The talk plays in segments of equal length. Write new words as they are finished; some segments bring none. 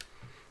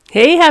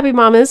Hey, happy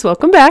mamas,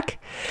 welcome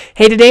back.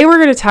 Hey, today we're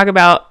going to talk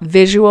about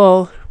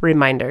visual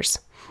reminders.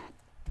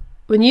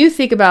 When you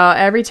think about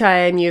every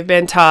time you've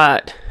been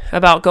taught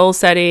about goal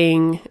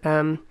setting,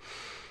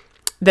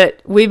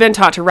 that we've been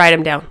taught to write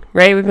them down,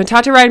 right? We've been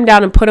taught to write them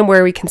down and put them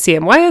where we can see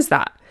them. Why is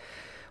that?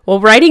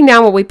 Well, writing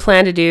down what we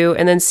plan to do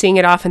and then seeing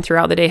it often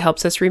throughout the day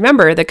helps us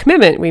remember the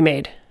commitment we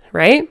made,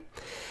 right?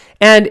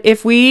 And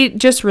if we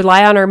just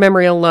rely on our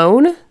memory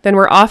alone, then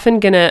we're often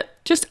going to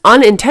just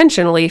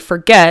unintentionally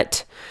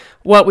forget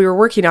what we were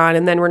working on,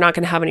 and then we're not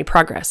going to have any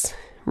progress,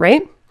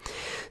 right?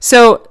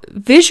 So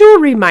visual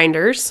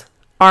reminders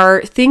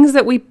are things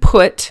that we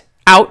put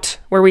out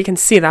where we can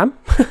see them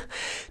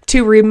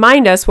to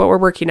remind us what we're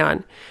working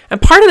on.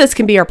 And part of this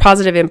can be our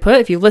positive input.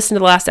 If you listened to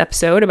the last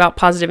episode about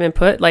positive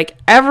input, like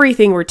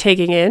everything we're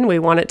taking in, we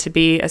want it to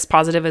be as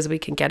positive as we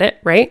can get it,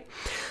 right?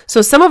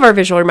 So some of our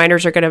visual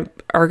reminders are going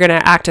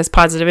to act as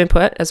positive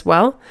input as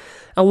well.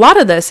 A lot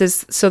of this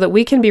is so that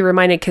we can be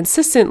reminded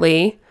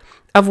consistently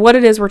of what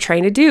it is we're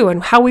trying to do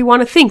and how we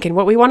want to think and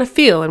what we want to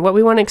feel and what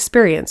we want to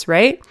experience,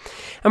 right?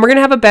 And we're going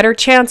to have a better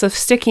chance of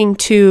sticking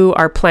to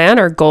our plan,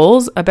 our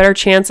goals, a better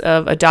chance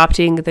of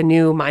adopting the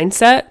new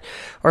mindset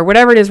or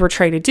whatever it is we're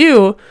trying to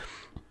do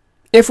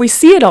if we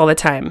see it all the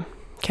time,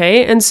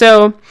 okay? And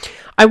so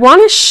I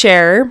want to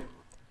share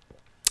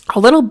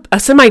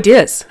some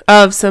ideas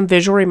of some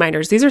visual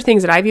reminders. These are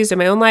things that I've used in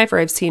my own life or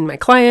I've seen my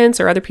clients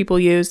or other people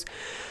use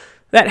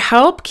that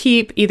help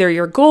keep either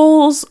your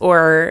goals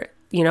or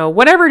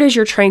whatever it is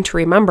you're trying to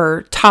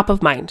remember top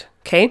of mind,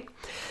 okay?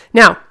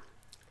 Now,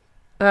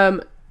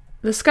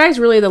 the sky's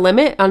really the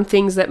limit on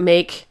things that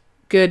make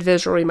good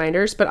visual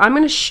reminders, but I'm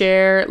going to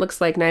share, it looks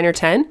like 9 or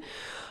 10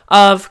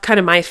 of kind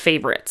of my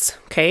favorites,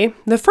 okay?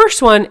 The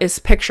first one is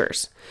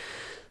pictures.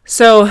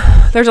 So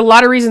there's a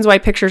lot of reasons why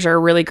pictures are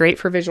really great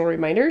for visual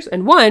reminders,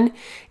 and one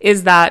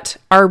is that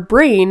our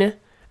brain,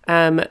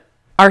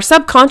 our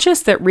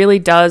subconscious that really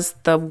does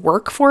the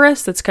work for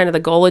us, that's kind of the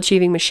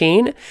goal-achieving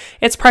machine,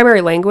 its primary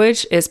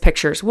language is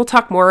pictures. We'll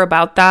talk more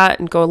about that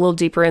and go a little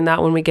deeper in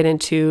that when we get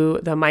into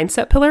the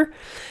mindset pillar.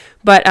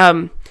 But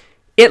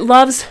it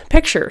loves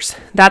pictures.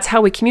 That's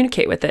how we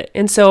communicate with it.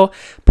 And so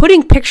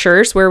putting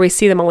pictures where we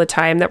see them all the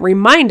time that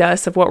remind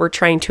us of what we're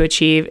trying to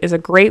achieve is a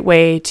great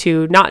way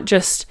to not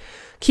just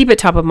keep it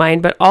top of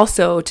mind, but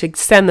also to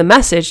send the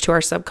message to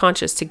our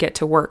subconscious to get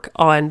to work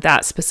on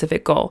that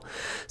specific goal.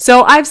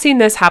 So I've seen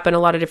this happen a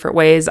lot of different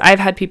ways. I've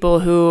had people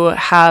who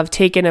have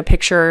taken a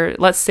picture,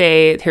 let's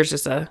say, here's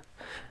just an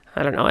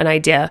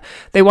idea.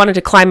 They wanted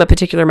to climb a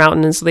particular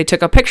mountain, and so they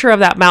took a picture of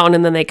that mountain,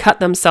 and then they cut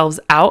themselves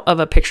out of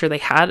a picture they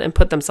had and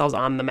put themselves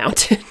on the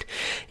mountain,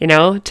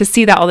 to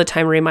see that all the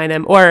time, remind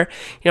them. Or,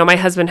 my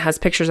husband has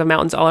pictures of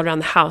mountains all around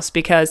the house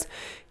because,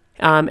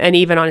 and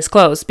even on his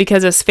clothes,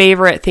 because his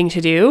favorite thing to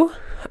do,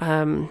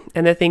 and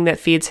the thing that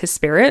feeds his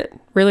spirit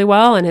really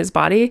well and his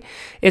body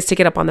is to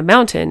get up on the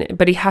mountain,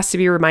 but he has to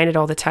be reminded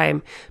all the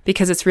time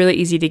because it's really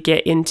easy to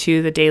get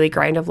into the daily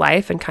grind of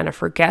life and kind of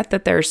forget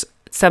that there's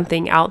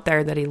something out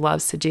there that he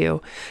loves to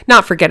do.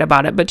 Not forget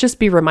about it, but just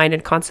be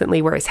reminded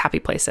constantly where his happy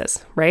place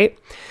is, right?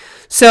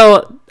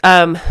 So,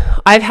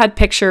 I've had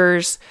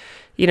pictures,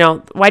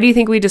 why do you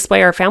think we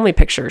display our family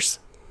pictures?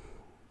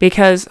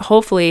 Because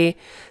hopefully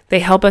they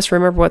help us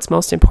remember what's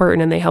most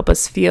important, and they help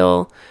us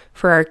feel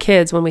for our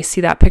kids when we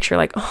see that picture,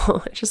 like,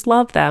 oh, I just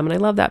love them and I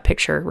love that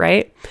picture,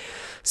 right?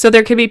 So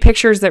there can be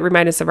pictures that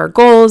remind us of our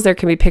goals. There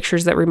can be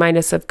pictures that remind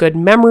us of good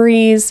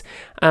memories.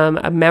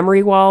 A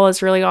memory wall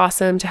is really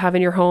awesome to have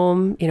in your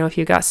home, if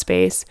you've got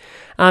space.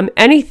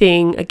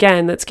 Anything,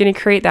 again, that's going to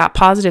create that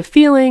positive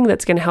feeling,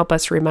 that's going to help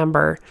us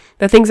remember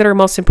the things that are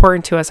most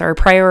important to us, our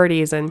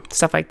priorities and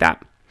stuff like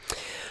that.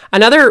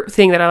 Another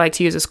thing that I like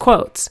to use is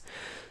quotes.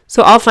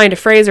 So I'll find a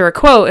phrase or a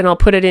quote and I'll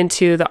put it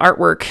into the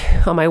artwork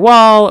on my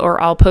wall, or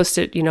I'll post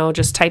it,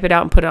 just type it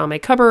out and put it on my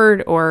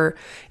cupboard or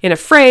in a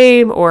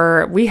frame,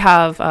 or we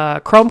have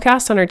a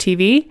Chromecast on our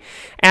TV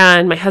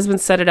and my husband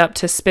set it up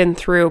to spin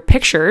through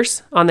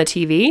pictures on the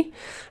TV.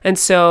 And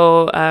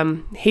so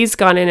he's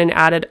gone in and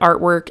added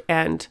artwork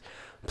and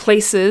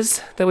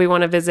places that we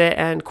want to visit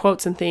and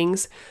quotes and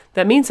things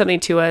that mean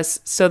something to us,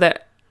 so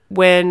that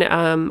when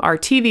our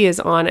TV is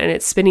on and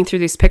it's spinning through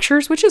these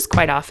pictures, which is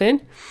quite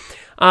often,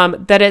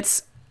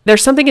 that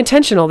there's something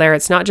intentional there.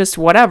 It's not just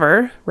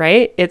whatever,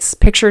 right? It's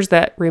pictures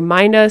that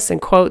remind us and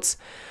quotes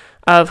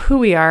of who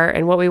we are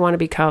and what we want to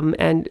become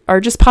and are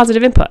just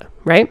positive input,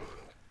 right?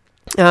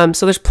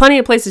 So there's plenty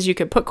of places you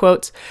could put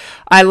quotes.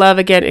 I love,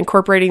 again,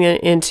 incorporating it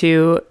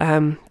into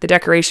the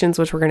decorations,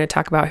 which we're going to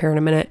talk about here in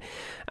a minute,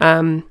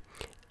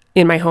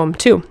 in my home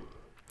too.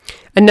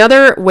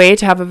 Another way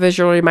to have a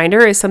visual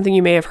reminder is something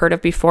you may have heard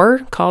of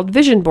before called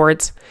vision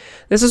boards.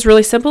 This is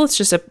really simple. It's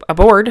just a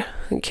board.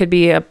 It could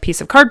be a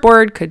piece of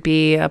cardboard, could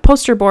be a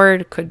poster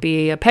board, could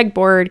be a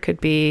pegboard, could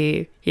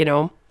be,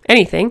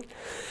 anything,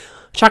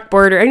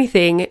 chalkboard or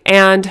anything.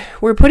 And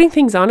we're putting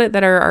things on it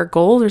that are our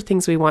goals or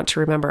things we want to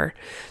remember.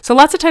 So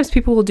lots of times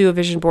people will do a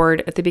vision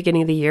board at the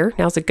beginning of the year.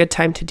 Now's a good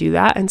time to do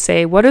that and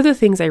say, what are the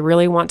things I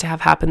really want to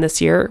have happen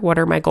this year? What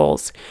are my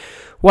goals?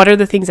 What are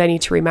the things I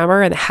need to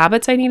remember and the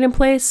habits I need in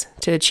place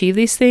to achieve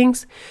these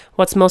things?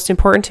 What's most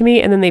important to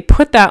me? And then they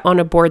put that on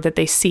a board that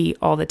they see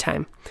all the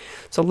time.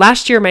 So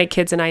last year, my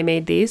kids and I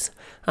made these.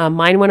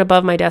 Mine went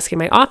above my desk in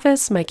my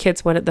office. My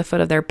kids went at the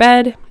foot of their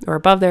bed or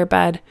above their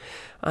bed,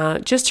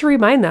 just to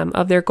remind them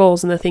of their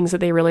goals and the things that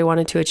they really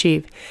wanted to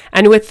achieve.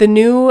 And with the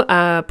new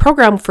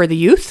program for the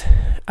youth,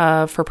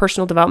 for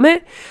personal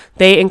development,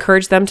 they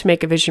encourage them to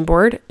make a vision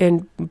board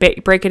and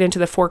break it into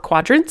the 4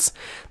 quadrants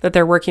that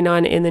they're working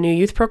on in the new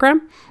youth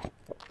program.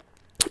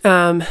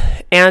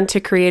 And to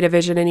create a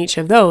vision in each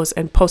of those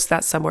and post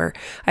that somewhere.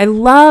 I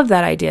love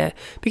that idea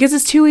because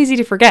it's too easy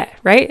to forget,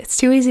 right? It's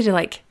too easy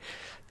to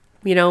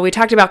we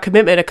talked about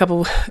commitment a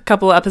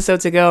couple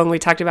episodes ago, and we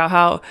talked about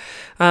how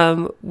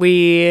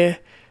we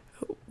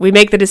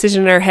make the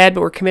decision in our head,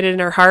 but we're committed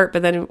in our heart.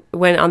 But then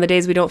when on the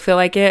days we don't feel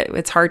like it,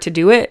 it's hard to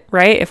do it,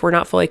 right? If we're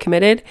not fully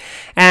committed.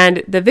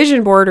 And the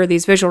vision board or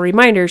these visual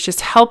reminders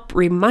just help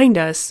remind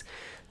us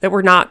that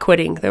we're not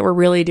quitting, that we're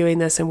really doing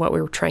this and what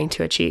we were trying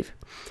to achieve.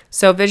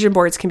 So vision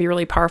boards can be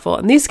really powerful.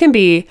 And these can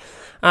be,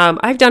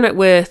 I've done it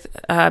with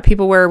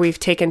people where we've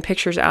taken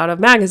pictures out of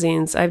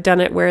magazines. I've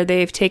done it where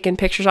they've taken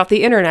pictures off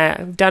the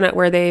internet. I've done it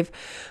where they've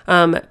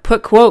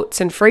put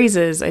quotes and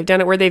phrases. I've done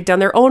it where they've done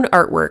their own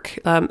artwork.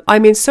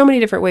 So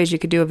many different ways you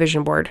could do a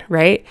vision board,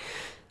 right?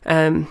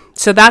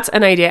 So that's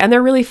an idea. And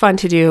they're really fun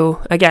to do,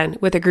 again,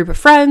 with a group of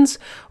friends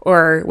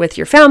or with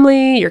your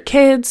family, your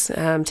kids,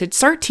 to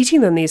start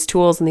teaching them these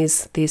tools and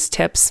these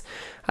tips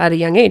at a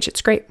young age.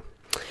 It's great.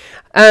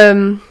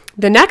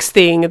 The next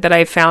thing that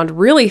I found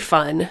really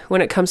fun when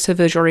it comes to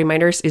visual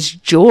reminders is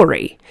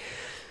jewelry.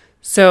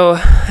 So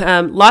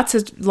lots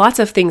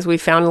of things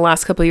we've found in the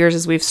last couple of years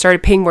as we've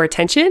started paying more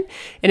attention,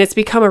 and it's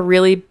become a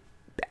really,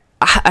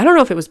 I don't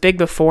know if it was big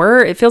before.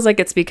 It feels like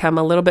it's become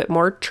a little bit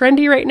more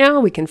trendy right now.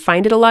 We can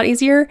find it a lot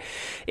easier.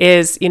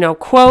 Is,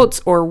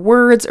 quotes or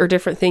words or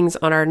different things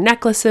on our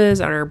necklaces,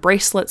 on our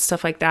bracelets,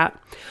 stuff like that.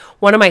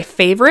 One of my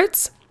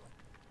favorites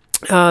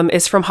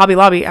is from Hobby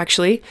Lobby,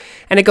 actually,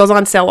 and it goes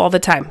on sale all the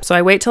time. So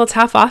I wait till it's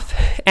half off,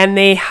 and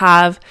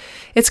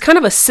it's kind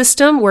of a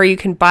system where you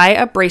can buy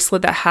a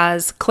bracelet that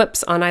has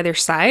clips on either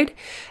side,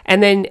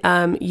 and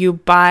then you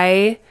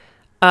buy,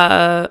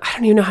 I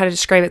don't even know how to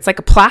describe it. It's like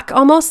a plaque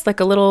almost, like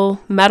a little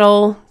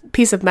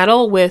piece of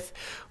metal with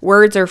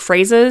words or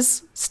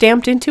phrases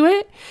stamped into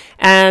it,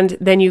 and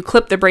then you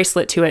clip the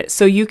bracelet to it.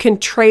 So you can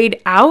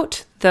trade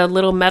out the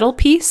little metal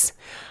piece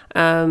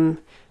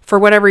for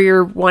whatever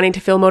you're wanting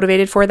to feel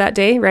motivated for that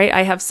day, right?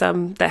 I have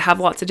some that have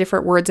lots of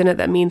different words in it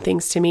that mean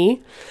things to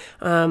me.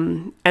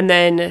 And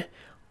then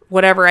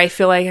whatever I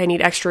feel like I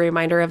need extra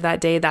reminder of that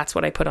day, that's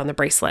what I put on the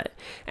bracelet.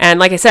 And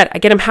like I said, I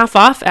get them half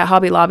off at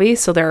Hobby Lobby,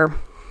 so they're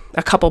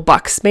a couple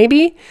bucks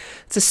maybe.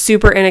 It's a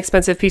super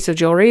inexpensive piece of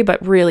jewelry,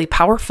 but really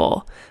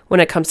powerful when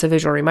it comes to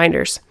visual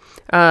reminders.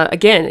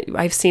 Again,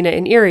 I've seen it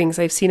in earrings.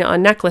 I've seen it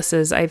on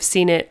necklaces. I've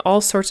seen it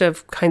all sorts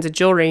of kinds of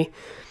jewelry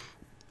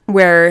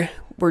where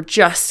we're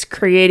just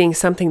creating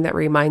something that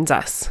reminds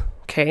us,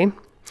 okay?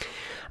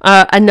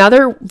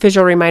 Another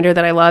visual reminder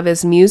that I love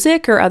is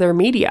music or other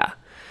media.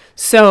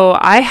 So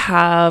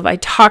I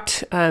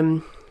talked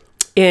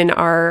in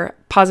our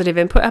positive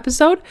input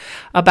episode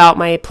about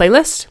my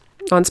playlist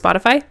on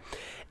Spotify,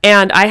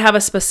 and I have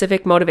a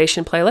specific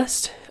motivation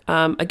playlist.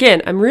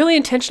 Again, I'm really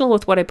intentional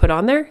with what I put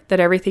on there, that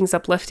everything's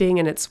uplifting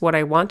and it's what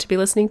I want to be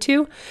listening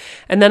to.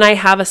 And then I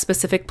have a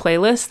specific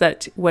playlist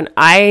that when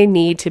I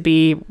need to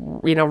be,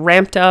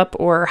 ramped up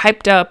or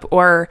hyped up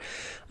or,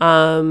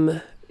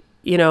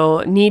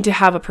 need to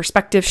have a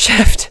perspective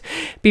shift,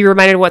 be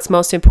reminded what's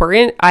most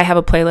important, I have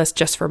a playlist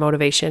just for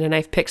motivation. And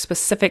I've picked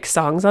specific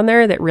songs on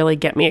there that really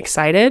get me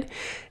excited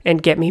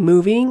and get me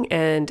moving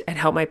and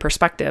help my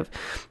perspective.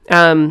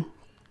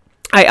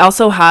 I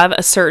also have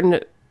a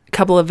certain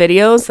couple of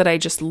videos that I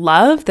just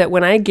love, that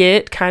when I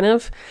get kind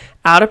of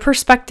out of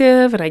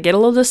perspective and I get a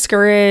little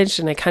discouraged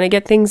and I kind of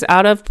get things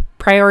out of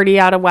priority,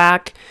 out of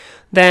whack,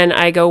 then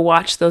I go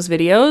watch those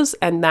videos,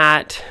 and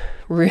that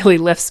really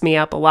lifts me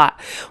up a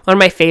lot. One of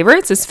my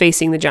favorites is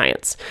Facing the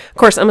Giants. Of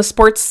course, I'm a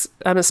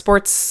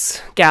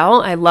sports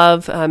gal. I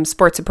love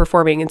sports and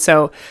performing. And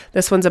so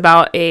this one's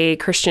about a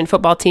Christian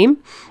football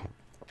team.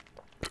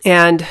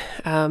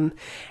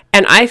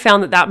 And I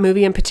found that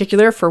movie in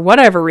particular, for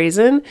whatever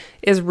reason,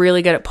 is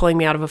really good at pulling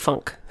me out of a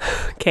funk.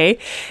 Okay.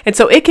 And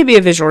so it could be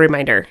a visual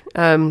reminder.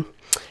 And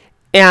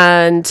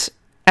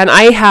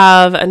I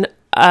have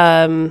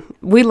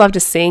we love to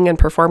sing and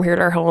perform here at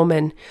our home.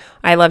 And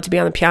I love to be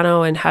on the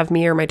piano and have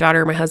me or my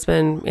daughter or my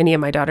husband, any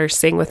of my daughters,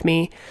 sing with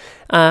me.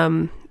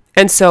 And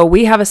so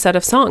we have a set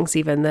of songs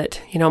even that,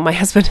 my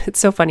husband, it's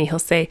so funny. He'll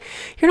say,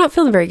 "You're not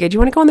feeling very good. You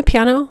want to go on the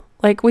piano?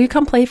 Like, will you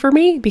come play for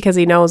me?" Because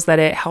he knows that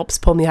it helps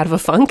pull me out of a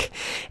funk.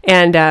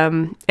 And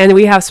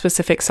we have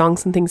specific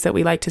songs and things that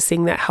we like to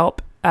sing that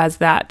help as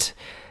that,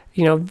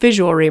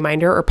 visual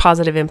reminder or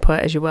positive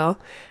input, as you will,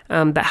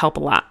 that help a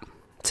lot.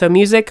 So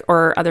music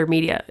or other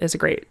media is a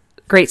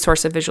great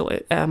source of visual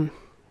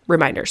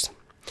reminders.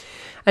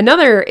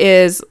 Another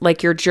is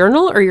like your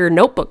journal or your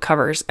notebook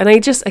covers. And I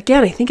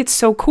think it's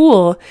so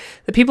cool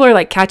that people are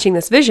like catching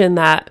this vision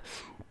that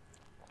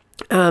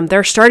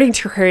they're starting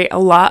to create a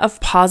lot of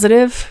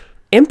positive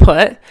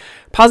input,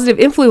 positive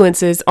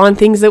influences on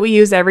things that we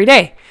use every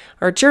day.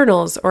 Our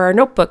journals or our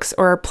notebooks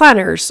or our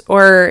planners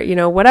or,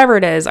 whatever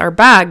it is, our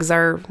bags,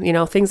 our,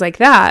 things like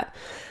that,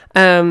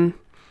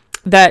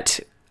 that,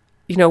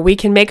 we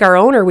can make our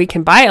own or we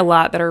can buy a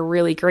lot that are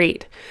really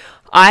great.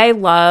 I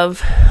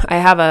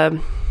have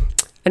an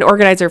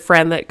organizer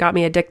friend that got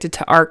me addicted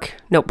to ARC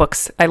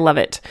notebooks. I love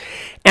it.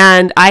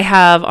 And I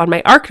have on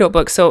my ARC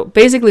notebook. So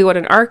basically what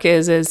an ARC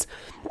is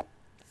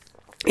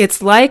it's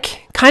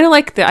kind of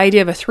like the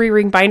idea of a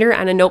 3-ring binder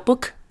and a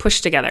notebook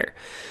pushed together.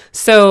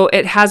 So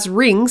it has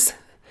rings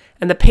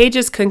and the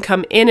pages can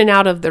come in and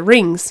out of the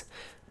rings,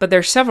 but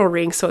there's several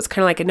rings. So it's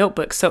kind of like a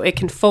notebook. So it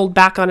can fold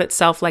back on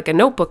itself like a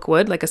notebook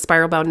would, like a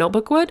spiral bound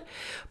notebook would,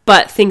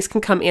 but things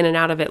can come in and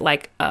out of it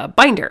like a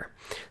binder.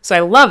 So I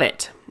love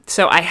it.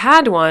 So I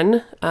had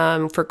one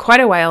for quite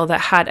a while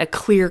that had a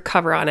clear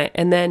cover on it.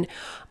 And then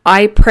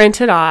I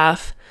printed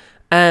off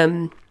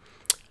a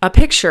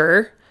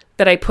picture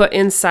that I put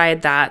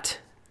inside that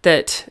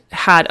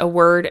had a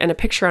word and a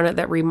picture on it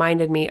that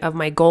reminded me of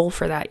my goal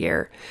for that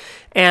year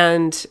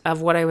and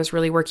of what I was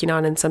really working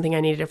on and something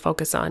I needed to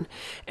focus on.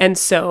 And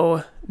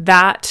so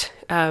that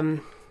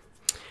can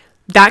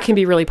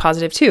be really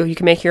positive too. You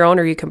can make your own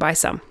or you can buy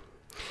some.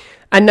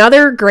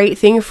 Another great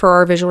thing for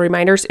our visual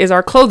reminders is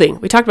our clothing.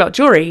 We talked about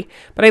jewelry,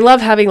 but I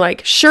love having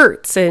like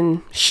shirts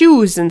and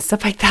shoes and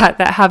stuff like that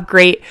have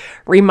great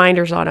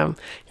reminders on them.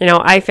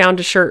 I found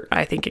a shirt,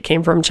 I think it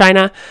came from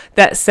China,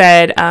 that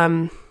said,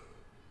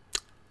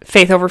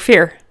 faith over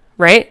fear,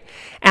 right?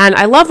 And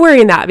I love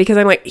wearing that because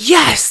I'm like,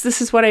 yes,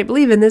 this is what I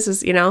believe in. This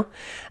is,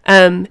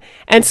 and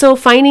so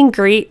finding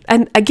great,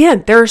 and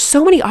again, there are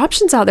so many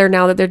options out there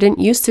now that there didn't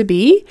used to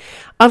be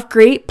of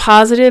great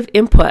positive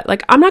input.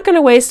 Like I'm not going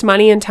to waste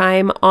money and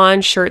time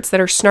on shirts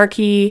that are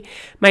snarky,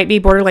 might be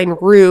borderline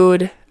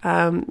rude.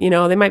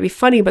 They might be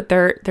funny, but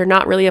they're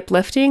not really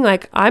uplifting.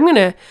 Like I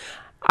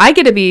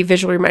get to be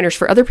visual reminders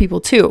for other people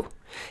too.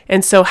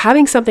 And so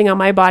having something on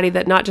my body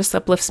that not just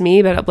uplifts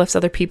me, but uplifts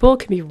other people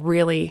can be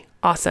really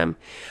awesome.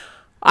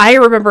 I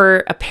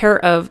remember a pair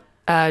of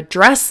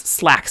dress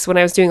slacks when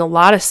I was doing a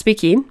lot of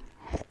speaking.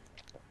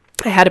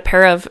 I had a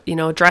pair of,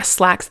 dress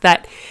slacks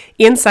that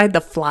inside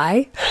the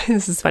fly,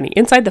 this is funny,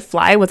 inside the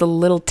fly was a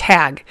little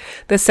tag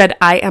that said,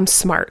 I am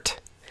smart.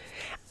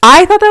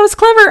 I thought that was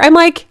clever. I'm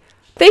like,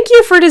 thank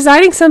you for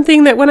designing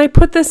something that when I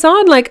put this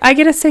on, like I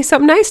get to say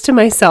something nice to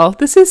myself.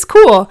 This is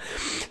cool.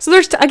 So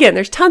there's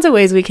tons of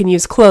ways we can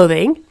use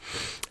clothing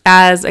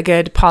as a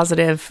good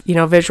positive,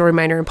 visual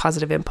reminder and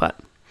positive input.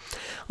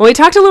 Well, we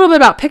talked a little bit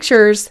about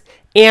pictures,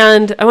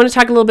 and I want to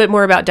talk a little bit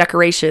more about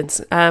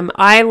decorations.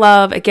 I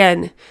love,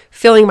 again,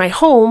 filling my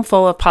home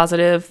full of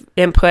positive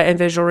input and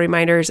visual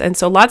reminders. And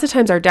so lots of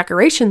times our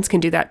decorations can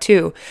do that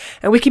too.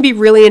 And we can be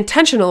really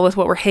intentional with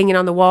what we're hanging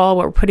on the wall,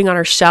 what we're putting on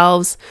our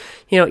shelves,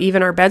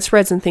 even our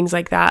bedspreads and things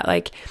like that.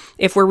 Like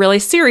if we're really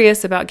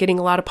serious about getting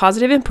a lot of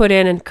positive input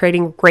in and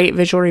creating great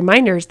visual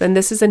reminders, then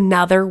this is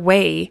another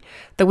way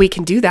that we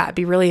can do that,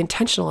 be really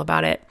intentional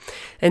about it.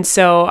 And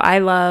so I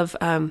love,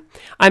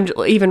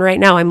 even right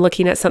now, I'm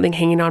looking at something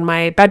hanging on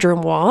my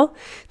bedroom wall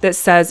that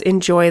says,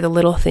 enjoy the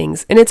little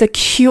things. And it's a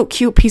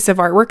cute piece of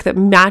artwork that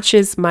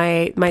matches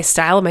my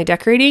style of my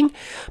decorating.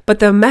 But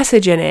the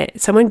message in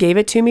it, someone gave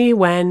it to me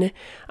when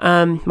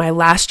my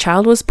last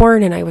child was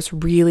born and I was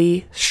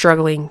really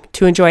struggling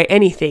to enjoy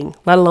anything,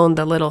 let alone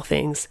the little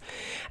things.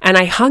 And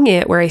I hung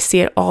it where I see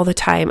it all the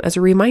time as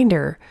a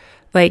reminder.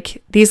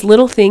 Like these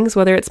little things,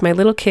 whether it's my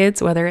little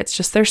kids, whether it's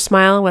just their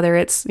smile, whether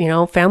it's,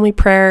 family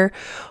prayer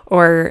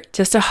or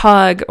just a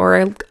hug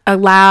or a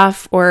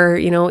laugh or,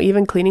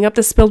 even cleaning up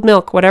the spilled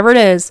milk, whatever it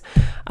is.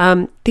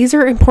 These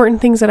are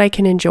important things that I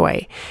can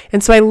enjoy.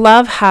 And so I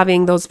love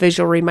having those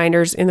visual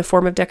reminders in the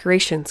form of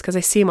decorations because I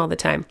see them all the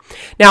time.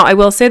 Now, I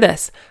will say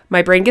this,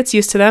 my brain gets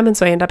used to them. And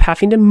so I end up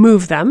having to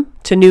move them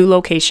to new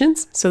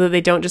locations so that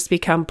they don't just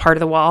become part of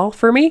the wall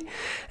for me.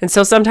 And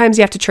so sometimes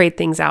you have to trade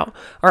things out.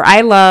 Or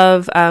I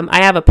love,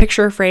 I have a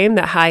picture frame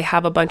that I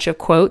have a bunch of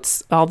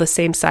quotes, all the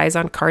same size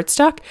on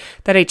cardstock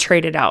that I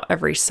traded out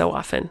every so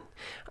often.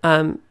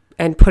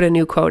 And put a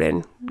new quote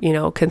in,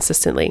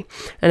 consistently.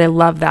 And I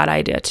love that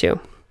idea too.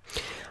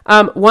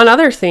 One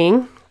other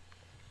thing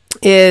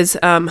is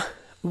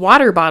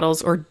water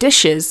bottles or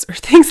dishes or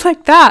things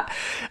like that.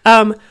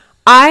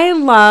 I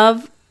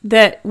love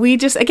that we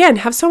just, again,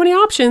 have so many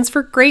options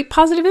for great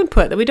positive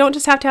input, that we don't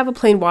just have to have a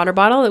plain water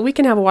bottle, that we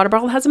can have a water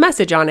bottle that has a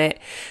message on it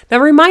that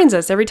reminds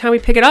us every time we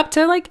pick it up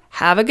to like,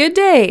 have a good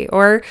day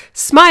or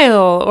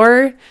smile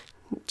or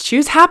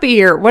choose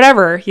happy or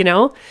whatever,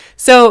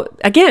 So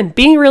again,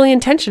 being really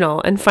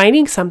intentional and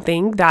finding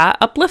something that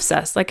uplifts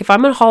us. Like if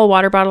I'm going to haul a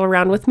water bottle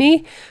around with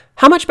me,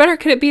 how much better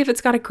could it be if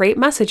it's got a great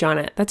message on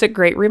it? That's a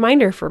great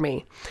reminder for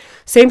me.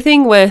 Same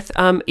thing with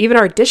even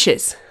our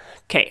dishes.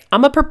 Okay,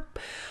 I'm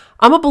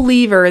a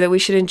believer that we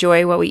should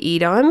enjoy what we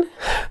eat on,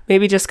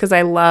 maybe just because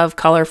I love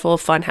colorful,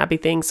 fun, happy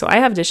things. So I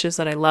have dishes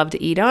that I love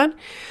to eat on.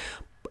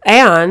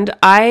 And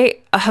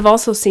I have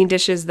also seen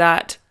dishes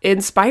that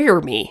inspire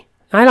me.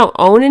 I don't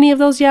own any of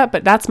those yet,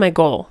 but that's my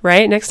goal,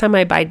 right? Next time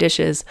I buy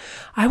dishes,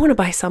 I want to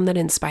buy some that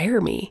inspire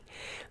me.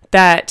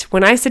 That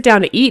when I sit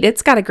down to eat,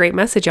 it's got a great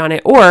message on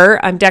it,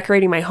 or I'm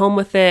decorating my home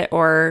with it,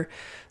 or,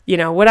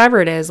 whatever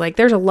it is. Like,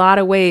 there's a lot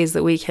of ways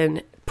that we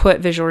can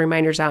put visual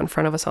reminders out in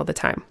front of us all the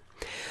time.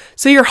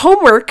 So your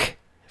homework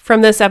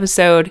from this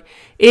episode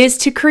is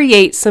to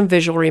create some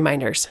visual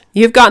reminders.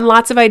 You've gotten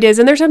lots of ideas,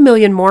 and there's a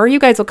million more. You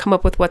guys will come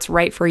up with what's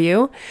right for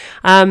you.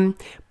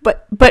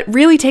 But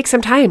really take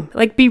some time.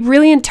 Like, be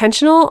really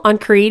intentional on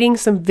creating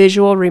some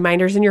visual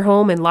reminders in your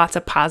home and lots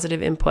of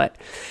positive input.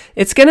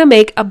 It's going to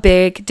make a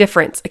big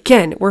difference.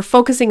 Again, we're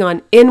focusing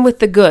on in with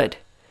the good.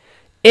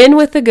 In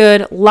with the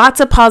good, lots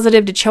of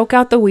positive to choke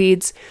out the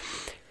weeds.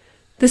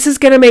 This is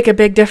going to make a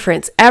big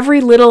difference. Every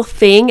little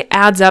thing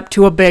adds up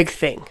to a big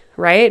thing,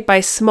 right? By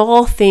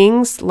small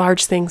things,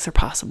 large things are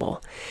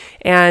possible.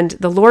 And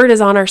the Lord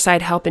is on our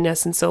side helping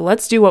us. And so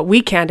let's do what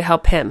we can to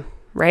help him,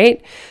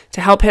 right?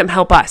 To help him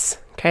help us.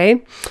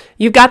 Okay.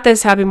 You've got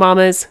this, happy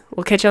mamas.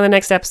 We'll catch you on the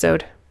next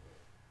episode.